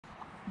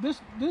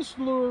this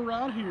lure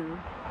right here,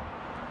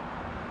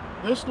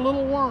 this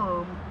little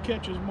worm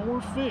catches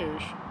more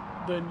fish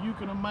than you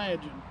can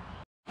imagine.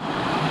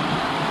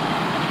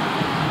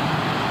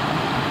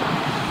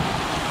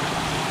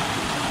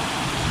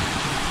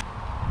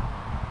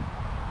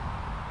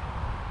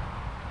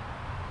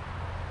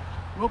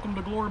 Welcome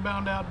to Glory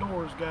Bound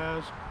Outdoors,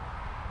 guys.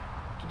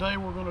 Today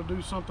we're going to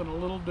do something a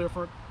little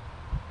different.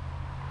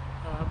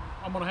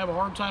 I'm going to have a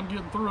hard time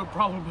getting through it,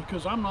 probably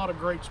because I'm not a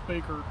great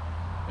speaker,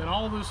 and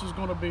all this is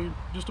going to be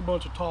just a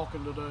bunch of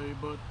talking today.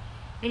 But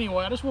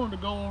anyway, I just wanted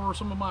to go over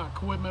some of my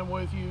equipment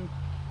with you.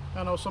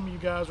 I know some of you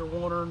guys are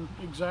wondering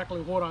exactly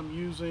what I'm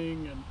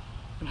using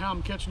and how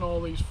I'm catching all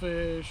these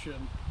fish.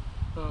 And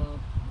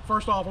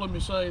first off, let me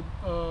say,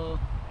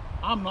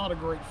 I'm not a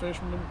great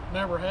fisherman,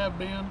 never have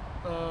been.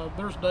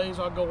 There's days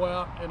I go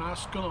out and I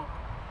skunk.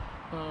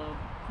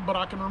 But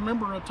I can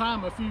remember a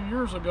time a few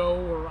years ago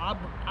where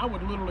I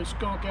would literally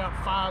skunk out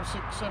 5,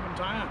 6, 7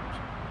 times.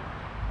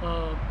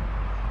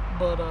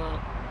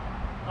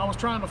 I was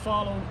trying to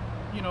follow,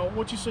 you know,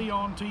 what you see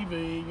on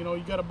TV. You know,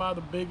 you got to buy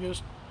the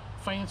biggest,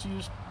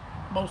 fanciest,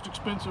 most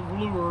expensive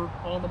lure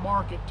on the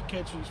market to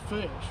catch these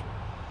fish.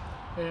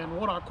 And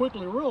what I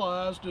quickly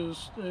realized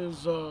is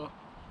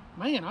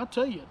man, I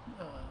tell you,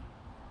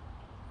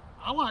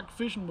 I like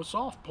fishing with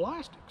soft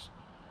plastics.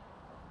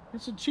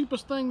 It's the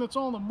cheapest thing that's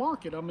on the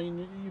market. I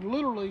mean, you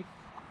literally,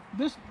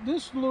 this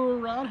lure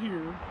right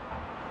here,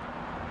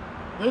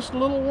 this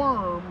little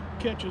worm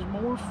catches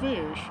more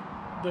fish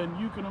than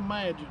you can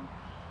imagine.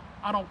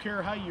 I don't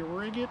care how you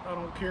rig it. I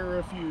don't care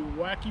if you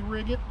wacky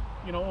rig it,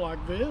 you know,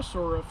 like this,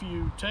 or if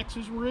you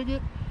Texas rig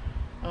it.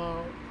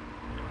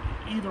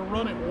 Either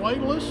run it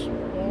weightless,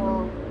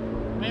 or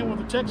man, with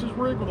a Texas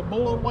rig with a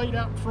bullet weight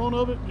out in front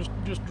of it,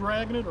 just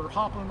dragging it or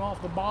hopping it off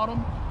the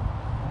bottom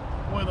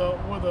with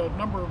a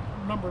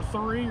number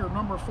 3 or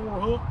number 4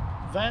 hook,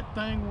 that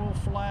thing will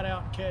flat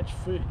out catch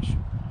fish.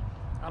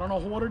 I don't know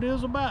what it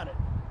is about it,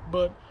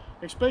 but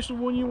especially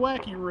when you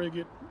wacky rig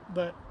it,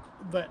 that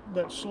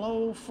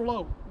slow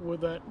float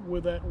with that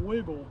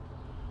wiggle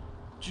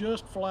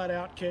just flat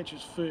out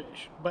catches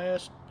fish.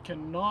 Bass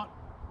cannot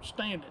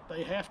stand it.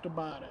 They have to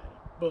bite at it.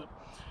 But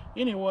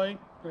anyway,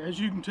 as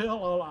you can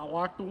tell, I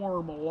like the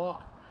worm a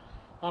lot.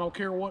 I don't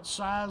care what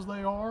size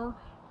they are,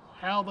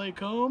 how they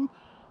come,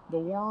 the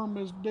worm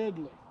is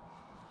deadly.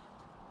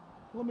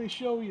 Let me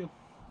show you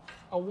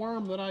a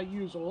worm that I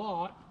use a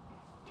lot.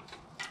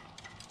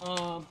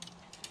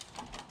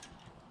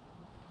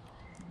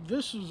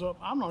 This is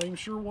I'm not even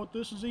sure what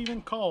this is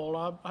even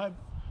called.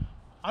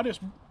 I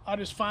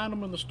just find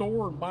them in the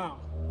store and buy them.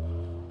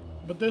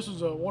 But this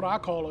is what I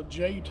call a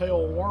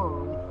J-tail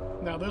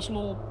worm. Now this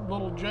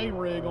little J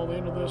rig on the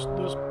end of this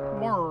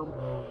worm,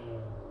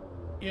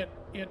 it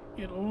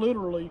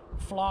literally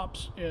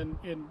flops and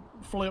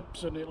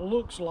flips, and it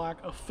looks like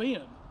a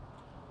fin.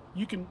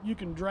 You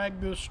can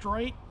drag this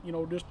straight, you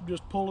know, just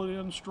pull it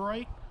in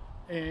straight,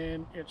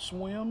 and it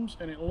swims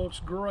and it looks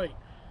great.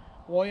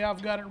 The way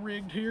I've got it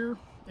rigged here,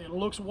 it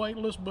looks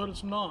weightless, but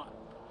it's not.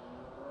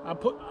 I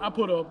put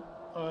a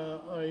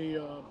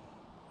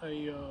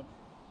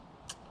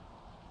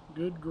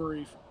good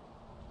grief,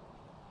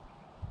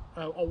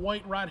 a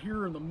weight right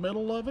here in the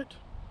middle of it,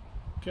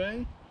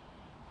 okay?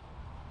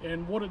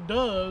 And what it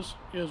does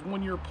is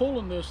when you're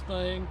pulling this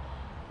thing,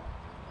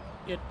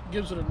 it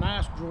gives it a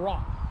nice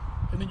drop,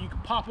 and then you can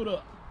pop it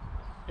up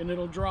and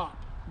it'll drop.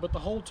 But the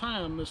whole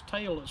time this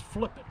tail is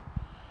flipping.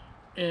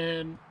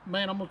 And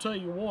man, I'm gonna tell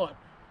you what,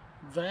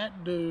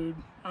 that dude,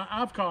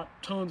 I've caught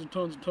tons and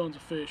tons and tons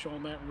of fish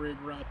on that rig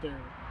right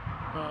there.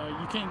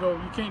 You can't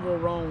go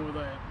wrong with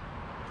that.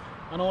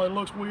 I know it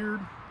looks weird,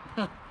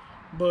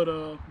 but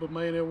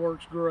man, it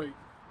works great.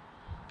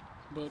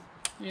 But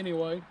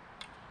anyway,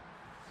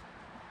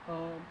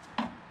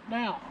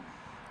 now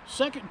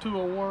second to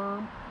a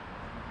worm,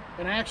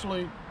 and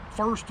actually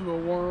first to a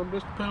worm,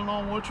 just depending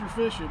on what you're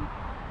fishing,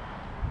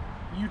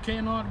 you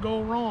cannot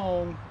go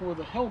wrong with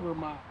a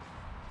hellgrammite.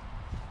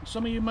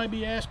 Some of you may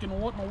be asking,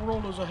 what in the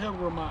world is a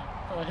hellgrammite?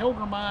 A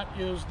hellgrammite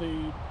is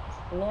the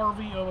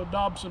larvae of a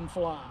Dobson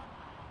fly,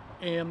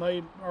 and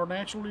they are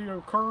naturally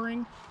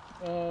occurring.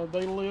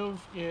 They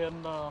live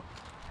in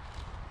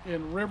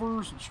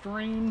rivers and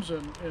streams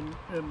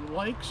and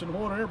lakes and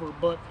whatever.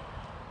 But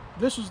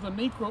this is the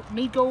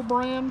Nico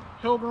brand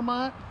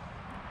hellgrammite.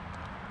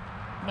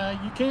 Now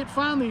you can't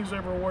find these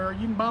everywhere.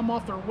 You can buy them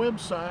off their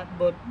website,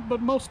 but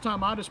most of the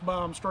time I just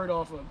buy them straight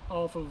off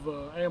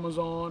of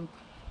Amazon.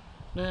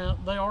 Now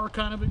they are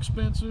kind of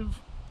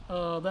expensive.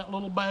 That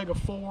little bag of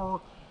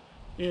 4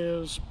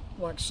 is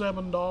like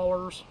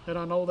 $7, and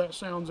I know that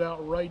sounds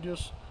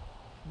outrageous,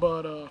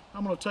 but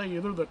I'm going to tell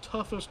you, they're the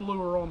toughest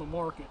lure on the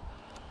market.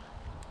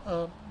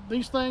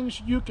 These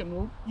things, you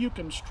can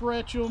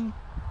stretch them,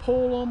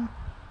 pull them.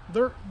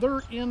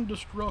 They're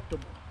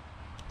indestructible.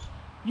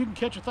 You can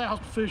catch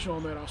 1,000 fish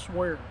on that, I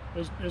swear,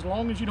 as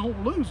long as you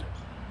don't lose it.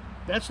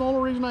 That's the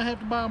only reason I have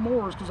to buy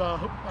more, is because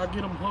I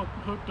get them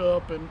hooked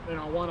up and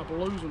I wind up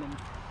losing them.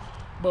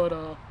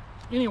 But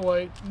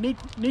anyway,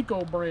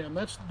 Neko brand.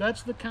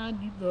 That's the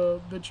kind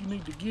that you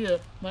need to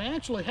get. They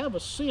actually have a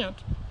scent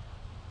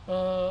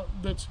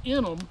that's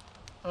in them,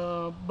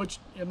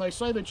 and they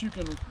say that you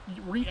can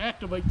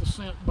reactivate the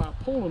scent by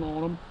pulling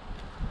on them.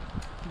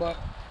 But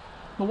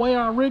the way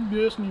I rigged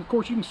this, and of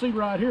course you can see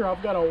right here,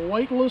 I've got a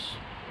weightless,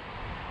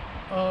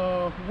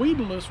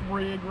 weedless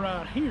rig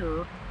right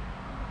here,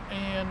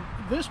 and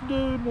this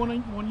dude,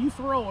 when you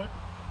throw it,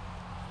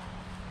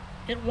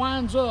 it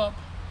winds up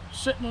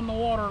sitting in the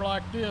water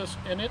like this,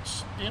 and it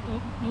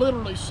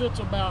literally sits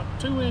about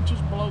 2 inches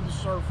below the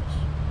surface.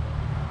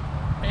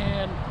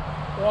 And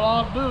what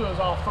I'll do is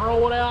I'll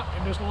throw it out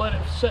and just let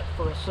it sit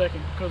for a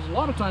second, because a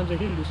lot of times they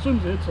hit it as soon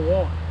as it hits the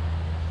water.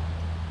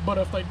 But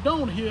if they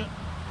don't hit,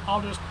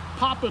 I'll just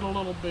pop it a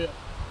little bit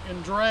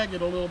and drag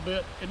it a little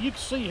bit, and you can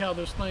see how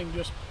this thing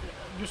just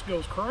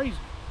goes crazy.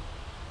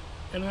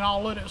 And then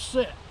I'll let it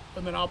sit,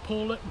 and then I'll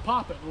pull it and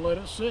pop it and let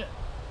it sit.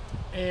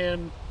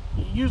 And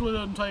it usually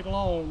doesn't take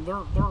long.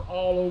 They're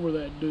all over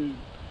that dude.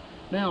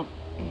 Now,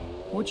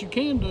 what you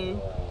can do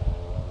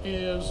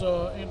is,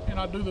 and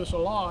I do this a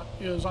lot,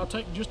 is I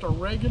take just a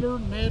regular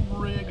Ned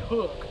rig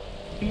hook,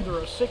 either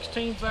a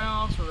 1/16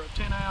 ounce or a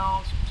 10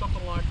 ounce,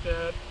 something like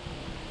that.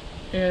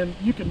 And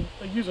you can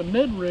use a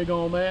Ned rig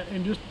on that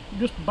and just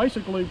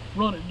basically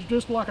run it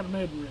just like a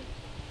Ned rig.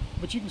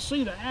 But you can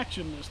see the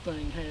action this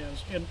thing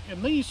has.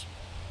 And these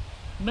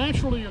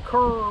naturally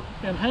occur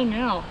and hang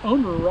out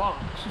under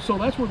rocks. So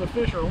that's where the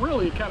fish are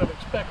really kind of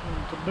expecting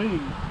them to be.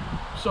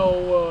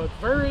 So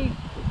very,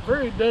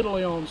 very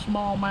deadly on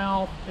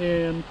smallmouth,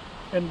 and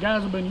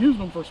guys have been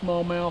using them for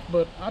smallmouth.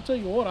 But I tell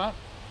you what, I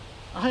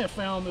have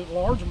found that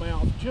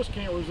largemouth just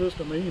can't resist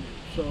them either.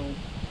 So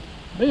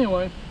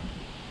anyway,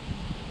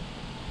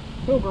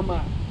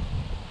 Pilgrimite.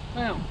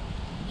 Now,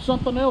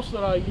 something else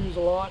that I use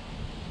a lot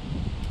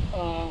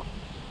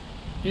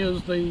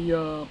is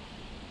the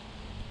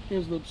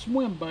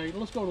swim bait.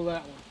 Let's go to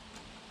that one.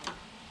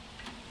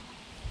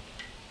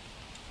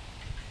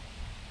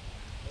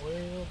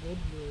 Well, good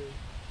grief.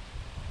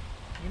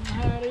 You know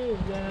how it is,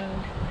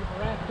 guys. Get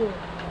right to it.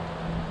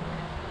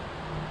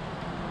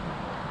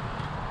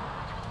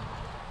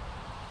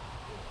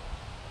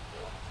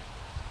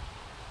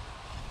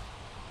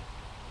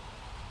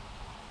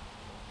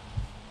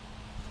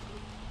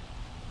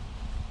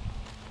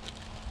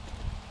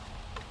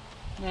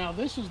 Now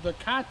this is the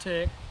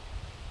Keitech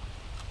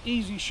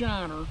Easy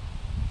Shiner,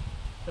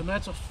 and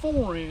that's a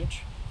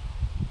 4-inch.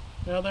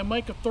 Now they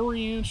make a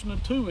 3-inch and a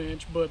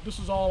 2-inch, but this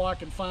is all I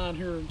can find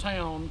here in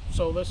town,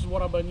 so this is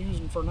what I've been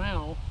using for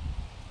now.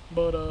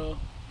 But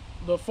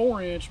the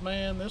 4-inch,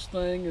 man, this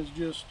thing is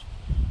just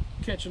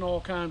catching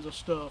all kinds of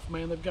stuff,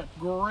 man. They've got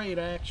great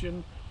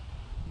action.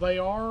 They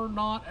are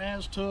not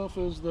as tough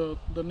as the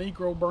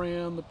Neko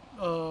brand.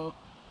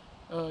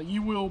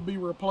 You will be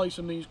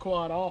replacing these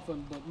quite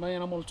often, but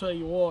man, I'm going to tell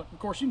you what. Of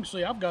course, you can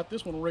see I've got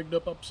this one rigged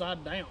up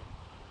upside down.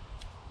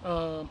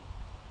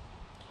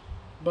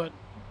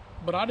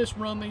 But I just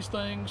run these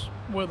things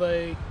with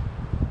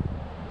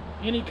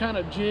any kind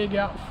of jig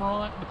out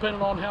front,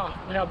 depending on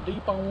how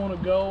deep I want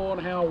to go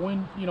and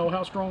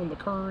how strong the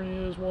current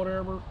is,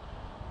 whatever.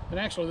 And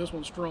actually, this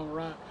one's strung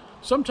right.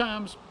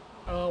 Sometimes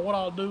what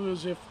I'll do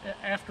is, if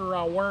after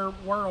I wear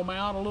them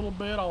out a little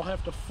bit, I'll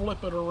have to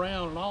flip it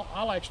around, and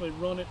I'll actually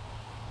run it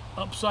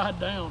upside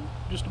down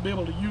just to be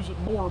able to use it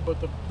more. But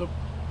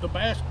the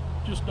bass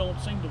just don't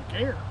seem to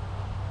care.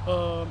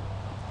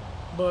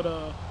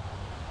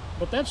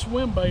 But that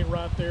swim bait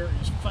right there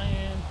is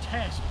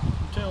fantastic,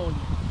 I'm telling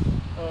you.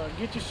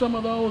 Get you some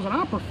of those, and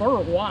I prefer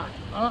white.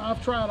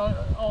 I've tried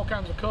all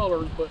kinds of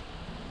colors, but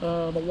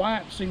the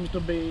white seems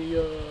to be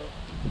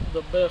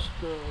the best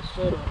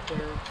setup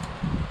there.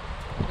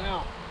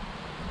 Now,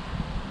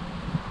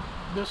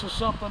 this is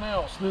something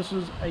else. This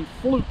is a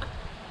fluke.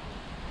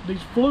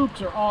 These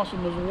flukes are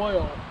awesome as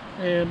well,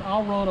 and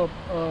I'll run a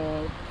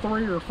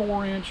 3 or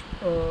 4-inch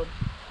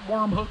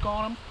worm hook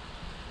on them,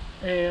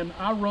 and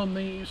I run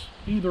these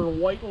either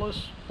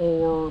weightless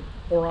or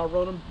I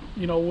run them,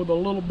 with a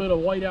little bit of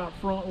weight out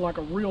front, like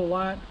a real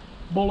light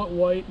bullet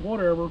weight,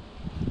 whatever.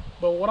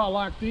 But what I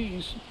like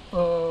these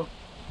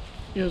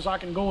is I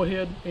can go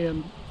ahead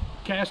and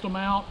cast them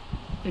out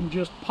and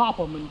just pop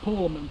them and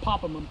pull them and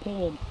pop them and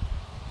pull them,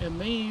 and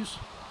these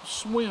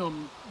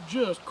swim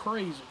just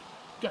crazy.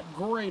 Got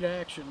great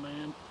action,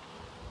 man.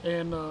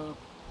 And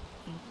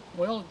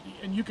well,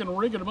 and you can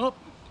rig them up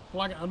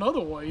like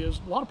another way is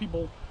a lot of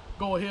people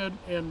go ahead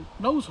and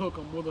nose hook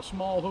them with a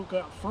small hook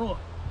out front,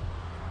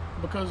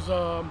 because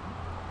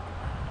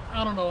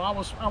I don't know, I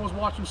was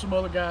watching some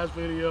other guys'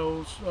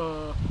 videos,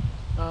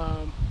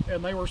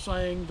 and they were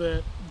saying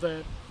that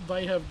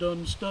they have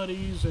done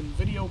studies and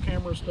video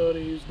camera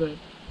studies that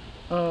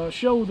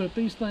show that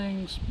these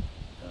things,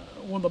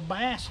 when the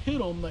bass hit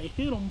them, they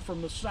hit them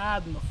from the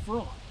side and the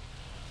front.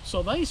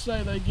 So they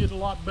say they get a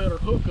lot better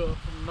hookup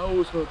from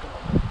nose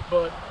hookup,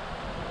 but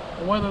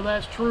whether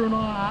that's true or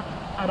not,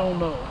 I don't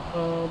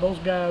know. Those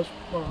guys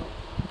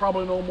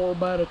probably know more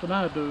about it than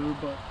I do,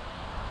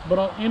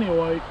 but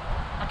anyway,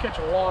 I catch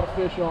a lot of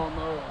fish on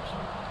those.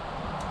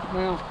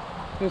 Now,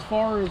 as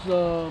far as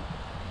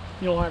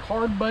you know, like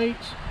hard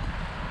baits,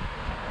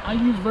 I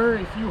use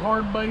very few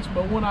hard baits,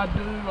 but when I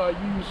do, I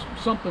use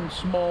something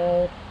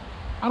small.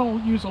 I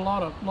don't use a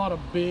lot of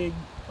big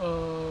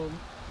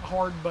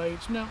hard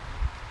baits. Now,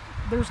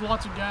 there's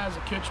lots of guys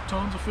that catch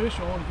tons of fish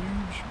on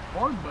huge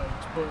hard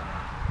baits, but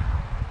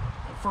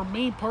for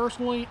me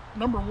personally,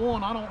 number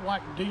one, I don't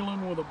like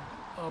dealing with a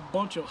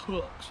bunch of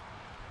hooks.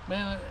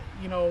 Man,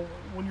 you know,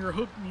 when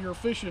you're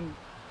fishing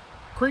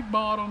creek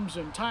bottoms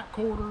and tight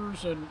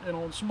quarters and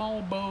on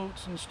small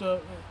boats and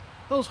stuff,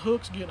 those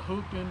hooks get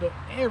hooked into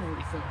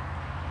everything.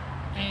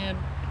 And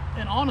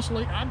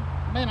honestly,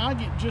 I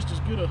get just as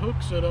good a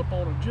hook set up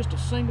on just a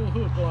single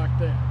hook like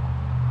that.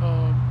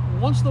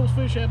 Once those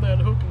fish have that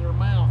hook in their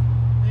mouth,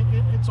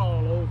 it's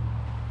all over.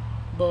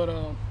 But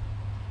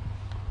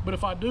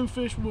if I do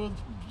fish with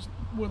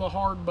a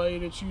hard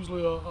bait, it's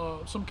usually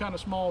some kind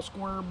of small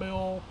square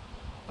bill,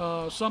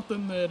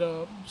 something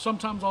that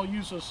sometimes I'll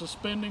use a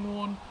suspending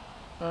one.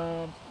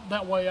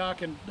 That way I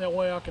can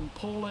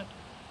pull it,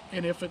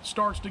 and if it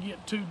starts to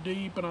get too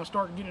deep and I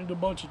start getting into a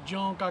bunch of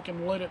junk, I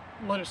can let it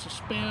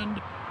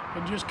suspend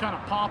and just kind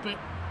of pop it,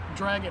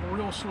 drag it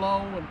real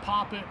slow and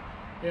pop it,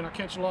 and I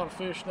catch a lot of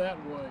fish that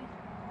way.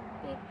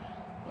 But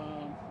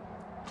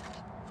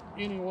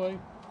anyway,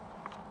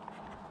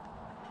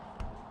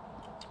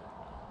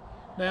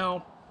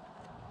 now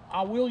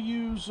I will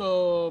use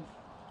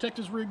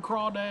Texas rig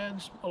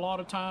crawdads a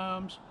lot of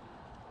times,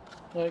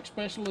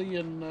 especially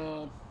in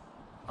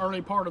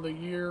early part of the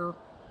year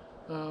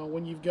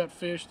when you've got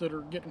fish that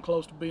are getting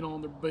close to being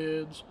on their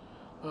beds.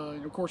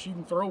 And of course, you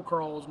can throw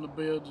crawls in the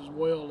beds as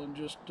well, and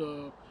just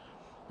you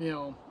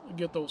know,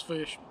 get those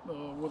fish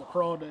with a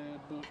crawdad.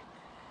 But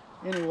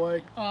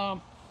anyway,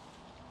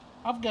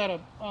 I've got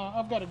a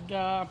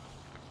guy,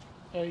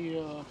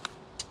 a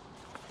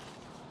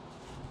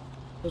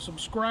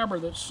subscriber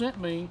that sent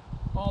me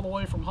all the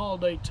way from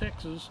Holiday,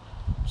 Texas,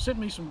 sent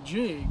me some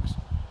jigs,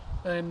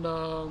 and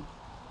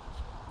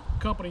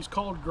company's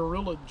called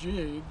Gorilla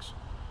Jigs.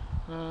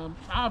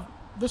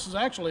 This is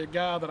actually a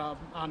guy that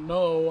I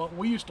know.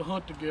 We used to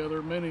hunt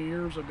together many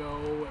years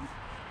ago,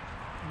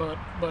 but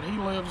he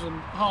lives in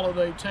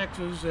Holiday,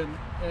 Texas, and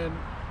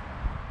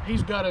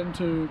he's got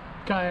into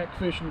kayak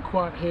fishing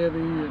quite heavy,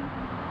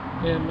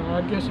 and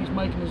I guess he's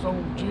making his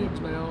own jigs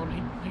now.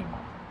 And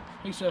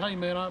he said, "Hey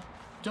man,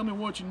 tell me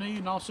what you need,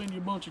 and I'll send you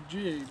a bunch of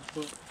jigs."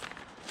 But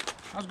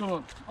I was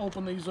gonna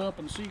open these up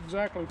and see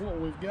exactly what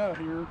we've got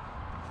here.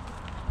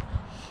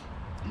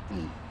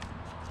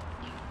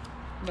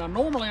 Now,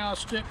 normally I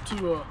stick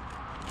to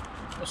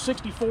a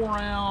 64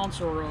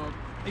 ounce or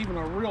even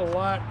a real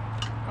light,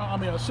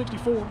 a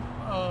 64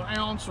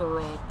 ounce or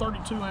a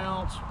 32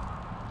 ounce,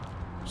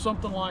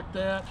 something like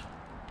that.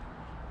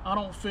 I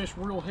don't fish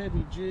real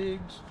heavy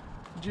jig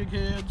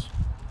heads,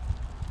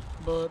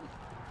 but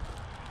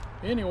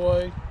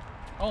anyway,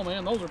 oh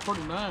man, those are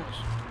pretty nice.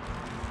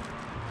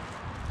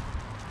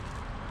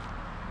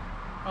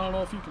 I don't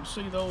know if you can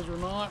see those or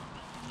not,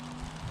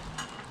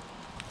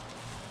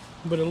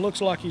 but it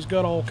looks like he's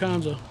got all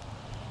kinds of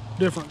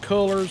different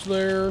colors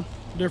there,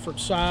 different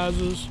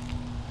sizes.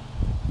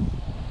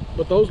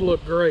 But those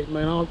look great,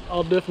 man.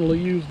 I'll definitely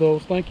use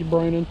those. Thank you,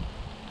 Brandon.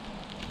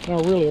 I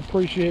really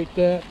appreciate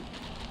that.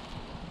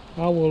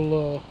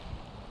 I'll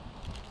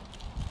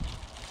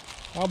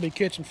be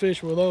catching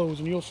fish with those,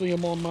 and you'll see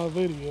them on my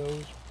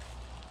videos.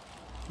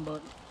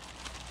 But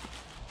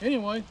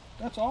anyway,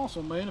 that's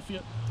awesome, man.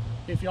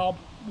 If y'all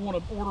want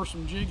to order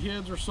some jig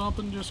heads or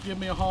something, just give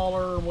me a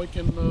holler, and I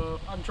can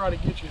try to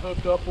get you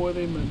hooked up with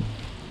him and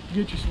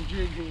get you some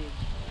jig heads.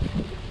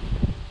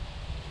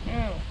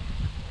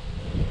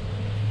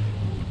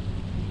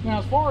 Now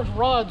as far as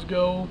rods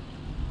go,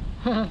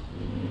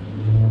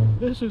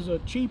 this is a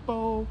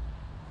cheapo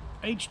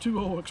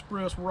H2O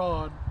Express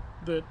rod.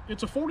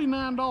 It's a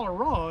 $49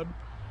 rod,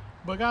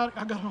 but I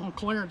got it on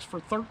clearance for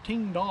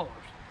 $13.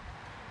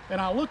 And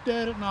I looked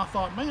at it and I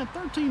thought, man,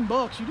 13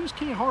 bucks, you just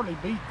can't hardly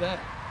beat that.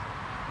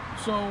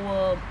 So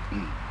I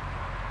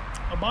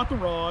bought the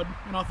rod,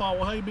 and I thought,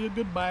 well, hey, it'd be a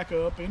good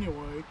backup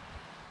anyway.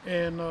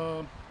 And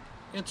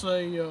it's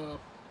a,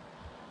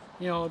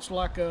 it's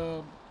like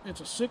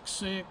it's a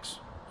 6.6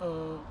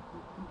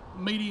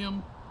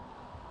 medium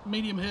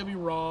heavy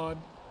rod,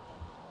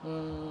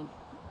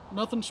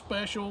 nothing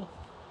special.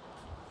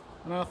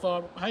 And I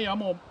thought, hey, I'm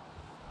gonna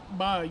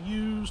buy a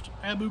used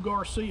Abu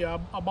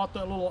Garcia. I bought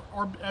that little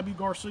Abu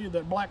Garcia,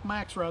 that Black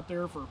Max right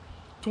there, for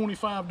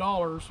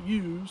 $25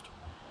 used.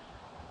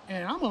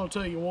 And I'm gonna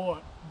tell you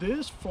what,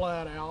 this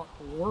flat out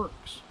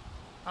works.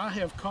 I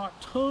have caught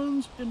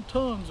tons and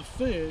tons of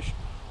fish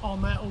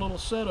on that little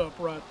setup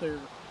right there.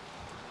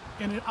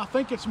 And I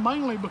think it's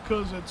mainly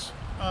because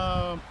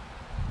I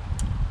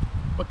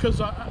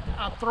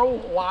throw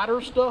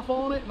lighter stuff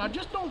on it, and I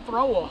just don't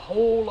throw a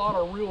whole lot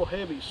of real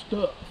heavy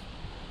stuff.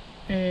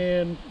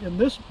 And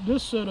this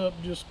setup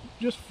just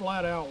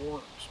flat out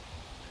works.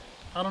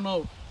 I don't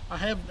know. I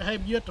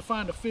have yet to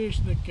find a fish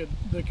that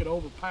could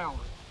overpower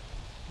it.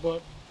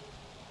 But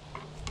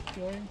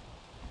okay.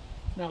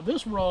 Now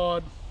this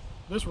rod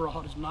is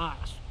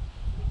nice.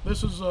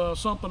 This is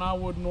something I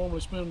wouldn't normally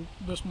spend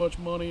this much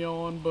money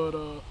on,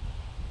 but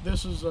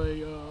this is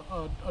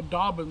a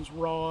Dobyns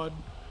rod,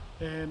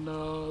 and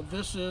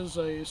this is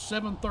a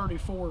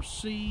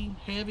 734C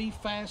heavy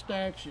fast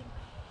action.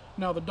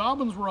 Now the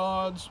Dobyns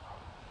rods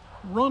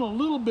run a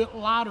little bit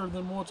lighter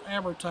than what's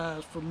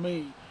advertised for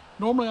me.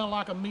 Normally I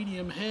like a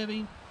medium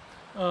heavy.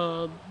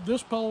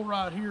 This pole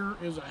right here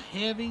is a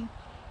heavy,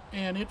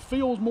 and it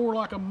feels more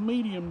like a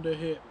medium to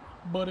heavy,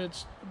 but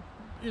it's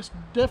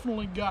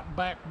definitely got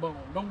backbone.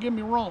 Don't get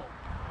me wrong.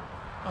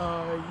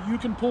 You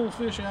can pull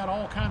fish out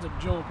all kinds of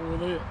junk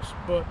with this,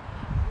 but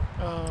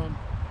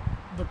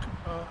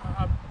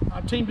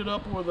I teamed it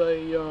up with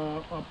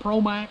a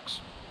Promax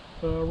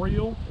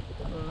reel,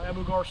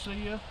 Abu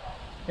Garcia,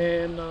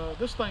 and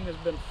this thing has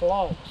been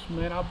flawless,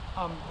 man.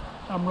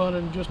 I'm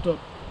running just a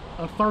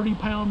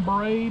 30-pound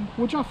braid,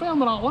 which I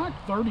found that I like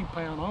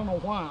 30-pound. I don't know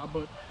why,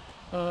 but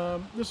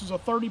this is a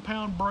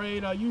 30-pound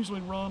braid. I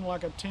usually run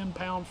like a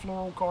 10-pound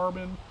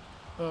fluorocarbon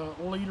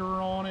leader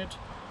on it.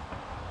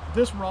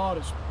 This rod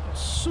is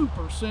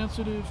super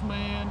sensitive,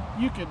 man.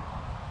 You can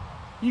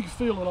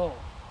feel it all.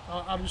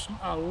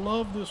 I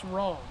love this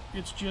rod.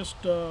 It's just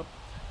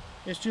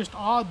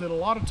odd that a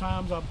lot of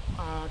times I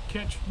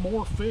catch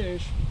more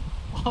fish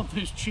off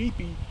this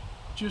cheapie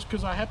just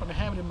because I happen to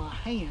have it in my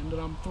hand and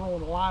I'm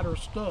throwing lighter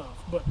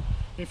stuff. But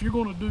if you're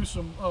going to do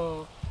some,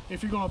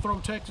 if you're going to throw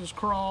Texas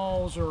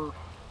craws or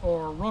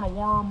run a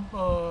worm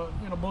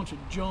in a bunch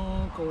of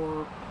junk,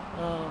 or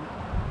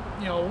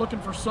you know, looking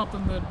for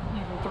something that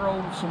you can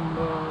throw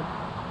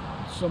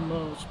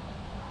some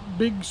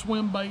big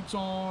swim baits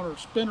on, or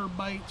spinner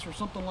baits or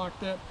something like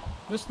that,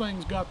 this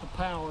thing's got the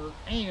power.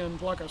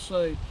 And like I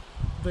say,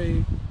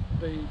 the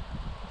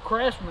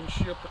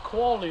craftsmanship, the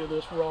quality of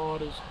this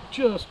rod is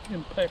just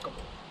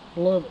impeccable.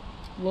 Love it,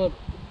 love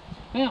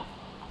it. Now,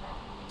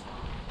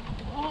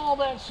 all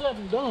that said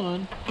and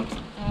done,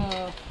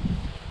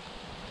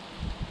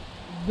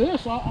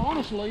 this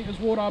honestly is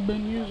what I've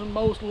been using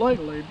most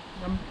lately.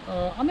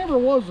 I never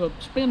was a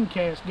spin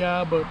cast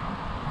guy, but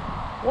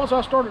once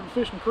I started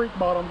fishing creek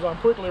bottoms, I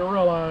quickly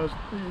realized,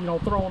 you know,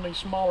 throwing these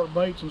smaller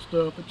baits and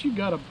stuff, that you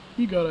gotta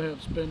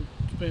have spin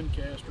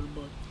caster.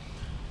 But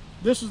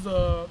this is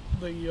the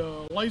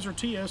Laser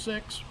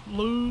TSX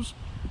Lures.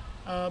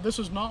 This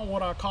is not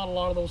what I caught a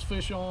lot of those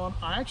fish on.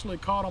 I actually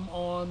caught them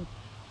on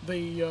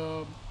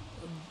the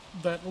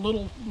that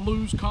little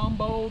Lures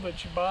combo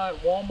that you buy at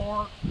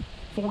Walmart,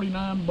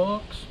 49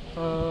 bucks.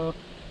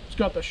 It's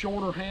got the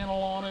shorter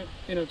handle on it,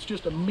 and it's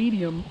just a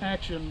medium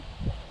action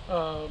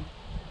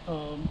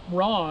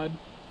rod,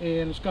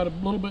 and it's got a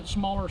little bit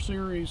smaller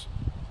series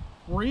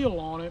reel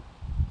on it.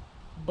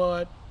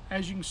 But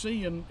as you can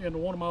see in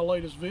one of my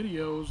latest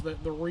videos,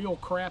 that the reel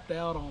crapped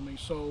out on me,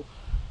 so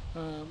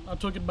I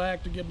took it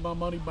back to get my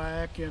money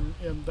back, and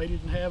they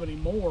didn't have any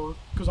more,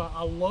 because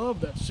I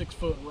love that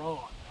 6-foot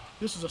rod.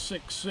 This is a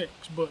 6.6,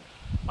 but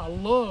I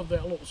love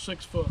that little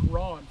 6-foot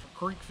rod for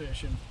creek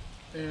fishing.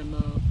 And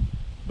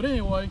but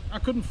anyway, I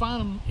couldn't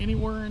find them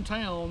anywhere in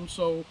town,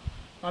 so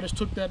I just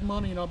took that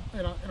money and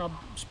I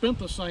spent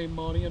the same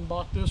money and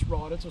bought this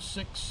rod. It's a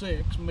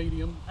 6.6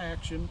 medium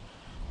action,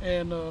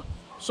 and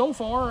so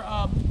far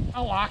I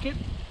like it.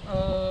 Do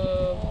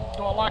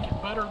I like it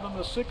better than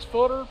the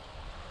 6-footer?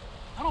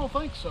 I don't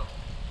think so.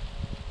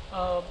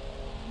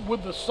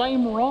 With the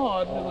same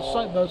rod,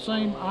 the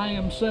same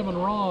IM7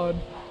 rod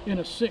in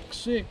a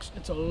 6.6,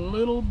 it's a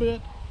little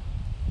bit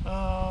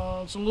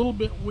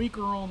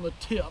weaker on the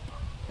tip,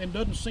 and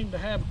doesn't seem to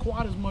have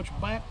quite as much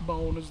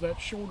backbone as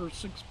that shorter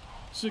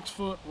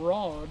 6-foot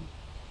rod.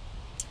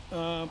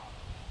 But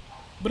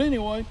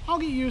anyway, I'll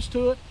get used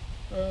to it.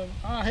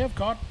 I have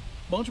caught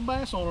a bunch of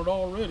bass on it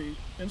already,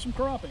 and some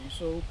crappie,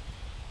 so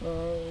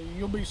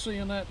you'll be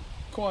seeing that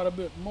quite a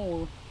bit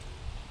more.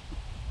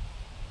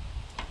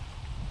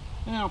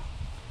 Now,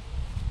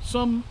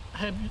 some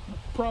have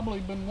probably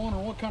been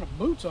wondering what kind of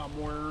boots I'm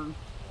wearing.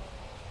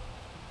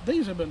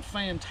 These have been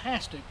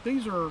fantastic.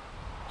 These are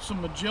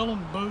some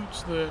Magellan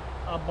boots that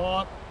I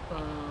bought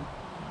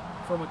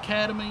from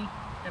Academy,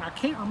 and I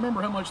can't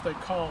remember how much they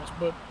cost,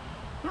 but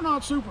they're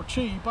not super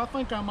cheap. I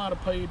think I might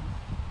have paid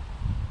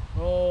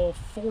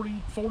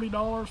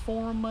 $40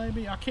 for them,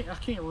 maybe. I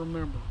can't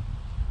remember,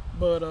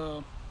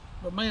 but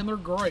man, they're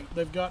great.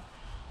 They've got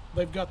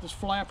this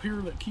flap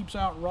here that keeps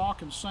out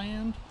rock and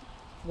sand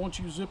once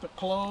you zip it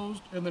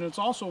closed, and then it's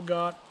also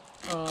got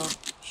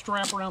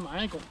strap around the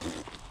ankle.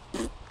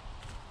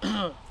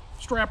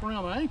 Strap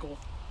around the ankle,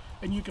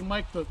 and you can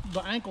make the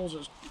ankles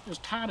as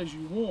tight as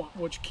you want,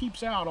 which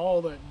keeps out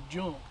all that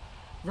junk.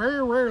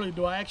 Very rarely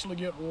do I actually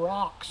get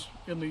rocks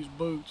in these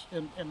boots,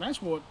 and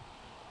that's what,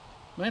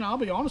 man, I'll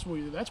be honest with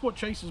you, that's what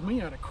chases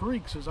me out of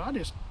creeks. Is I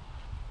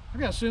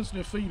got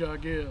sensitive feet, I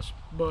guess,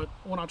 but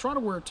when I try to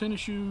wear tennis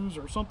shoes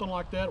or something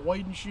like that,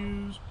 wading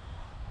shoes,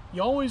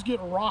 you always get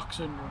rocks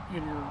in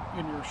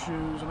your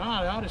shoes, and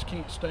I just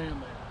can't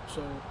stand that.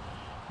 So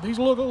these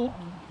look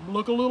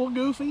a little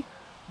goofy,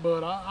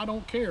 but I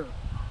don't care.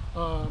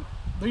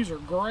 These are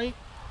great.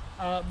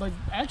 They've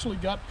actually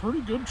got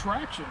pretty good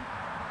traction.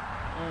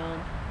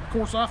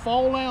 course, I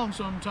fall down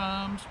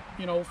sometimes,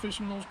 you know,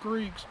 fishing those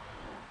creeks.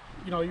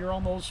 You know, you're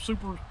on those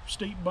super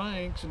steep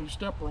banks and you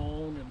step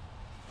wrong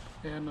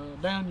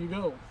and down you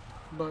go.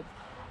 But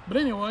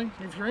anyway,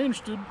 if you're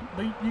interested,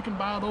 you can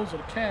buy those at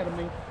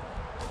Academy.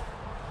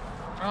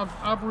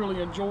 I've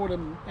really enjoyed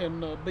them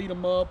and beat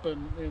them up,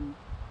 and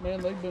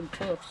man, they've been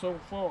tough so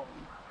far.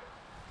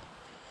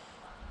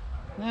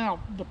 Now,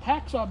 the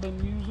packs I've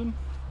been using,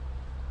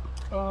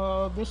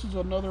 this is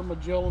another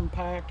Magellan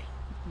pack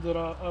that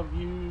I've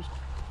used.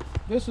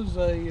 This is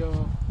a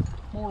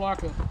more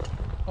like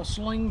a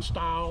sling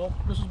style.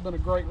 This has been a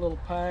great little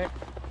pack.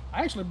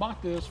 I actually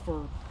bought this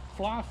for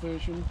fly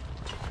fishing.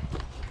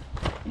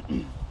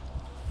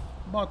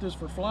 Bought this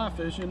for fly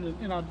fishing,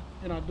 and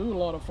I do a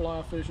lot of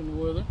fly fishing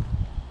with it.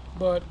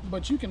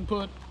 But you can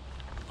put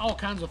all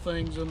kinds of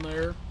things in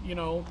there. You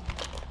know,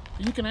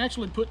 you can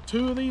actually put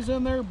 2 of these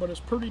in there, but it's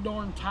pretty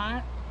darn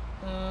tight.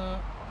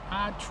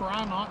 I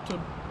try not to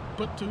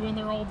put 2 in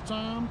there all the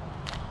time.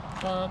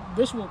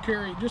 This will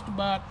carry just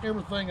about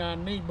everything I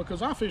need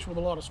because I fish with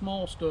a lot of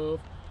small stuff.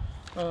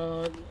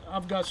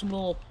 I've got some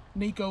little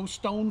Nico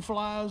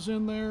stoneflies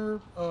in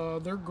there.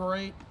 They're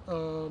great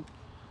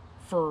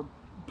for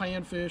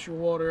panfish or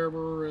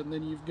whatever. And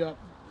then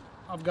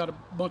I've got a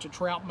bunch of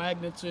trout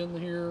magnets in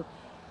here.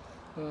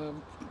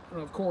 And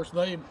of course,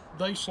 they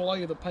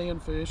slay the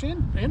panfish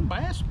and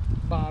bass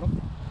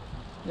bottom.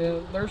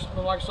 And there's,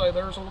 like I say,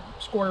 there's a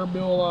square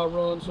bill I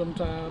run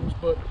sometimes,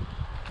 but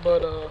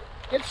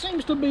it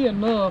seems to be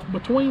enough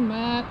between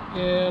that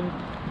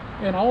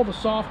and all the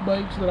soft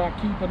baits that I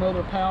keep in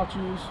other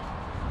pouches.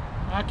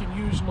 I can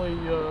usually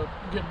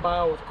get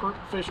by with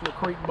fishing the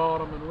creek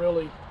bottom and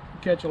really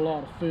catch a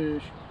lot of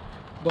fish.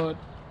 But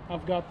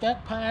I've got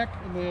that pack,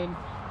 and then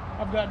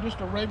I've got just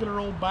a regular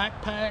old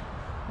backpack.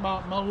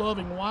 My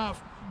loving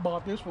wife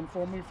bought this one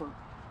for me for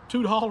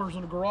 $2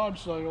 in a garage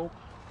sale,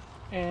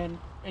 and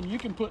you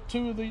can put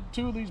two of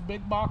these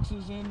big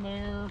boxes in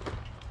there.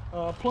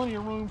 Plenty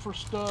of room for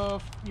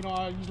stuff. You know,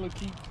 I usually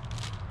keep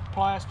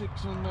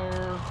plastics in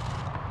there,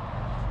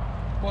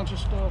 a bunch of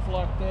stuff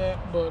like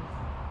that. But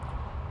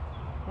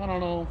I don't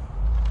know.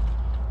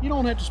 You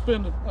don't have to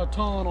spend a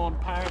ton on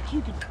packs.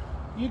 You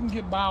can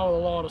get by with a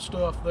lot of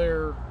stuff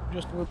there.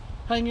 Just with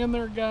hang in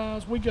there,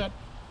 guys. We got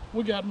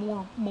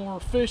more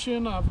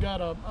fishing. I've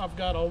got a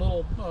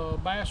little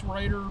bass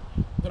raider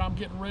that I'm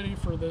getting ready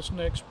for this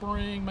next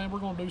spring. Man, we're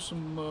gonna do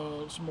some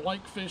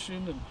lake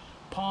fishing and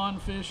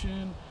pond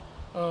fishing.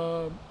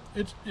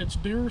 It's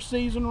deer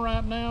season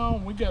right now,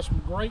 and we got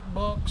some great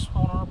bucks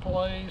on our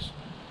place.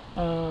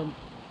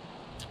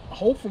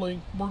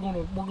 Hopefully we're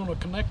gonna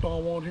connect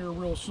on one here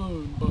real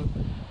soon.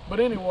 But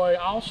anyway,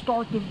 I'll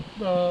start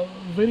the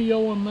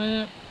video on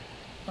that.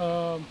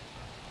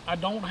 I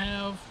don't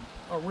have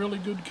a really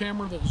good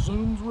camera that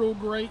zooms real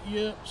great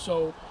yet,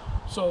 so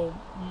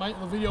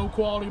the video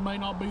quality may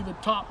not be the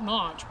top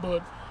notch,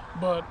 but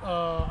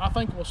I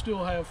think we'll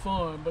still have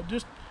fun. But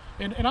just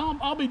and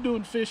I'll be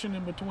doing fishing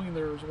in between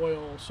there as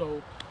well,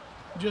 so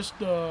just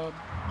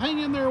hang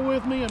in there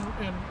with me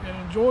and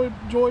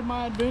enjoy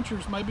my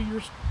adventures. Maybe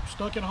you're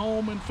stuck at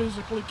home and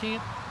physically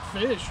can't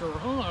fish or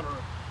hunt,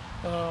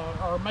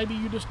 or maybe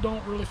you just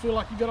don't really feel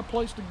like you got a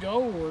place to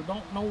go or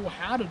don't know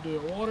how to do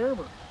it,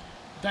 whatever.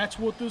 That's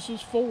what this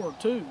is for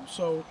too.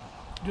 So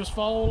just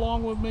follow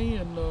along with me,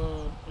 and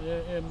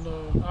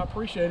I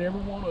appreciate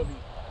every one of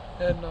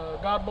you. And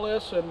God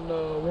bless, and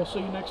we'll see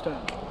you next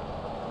time.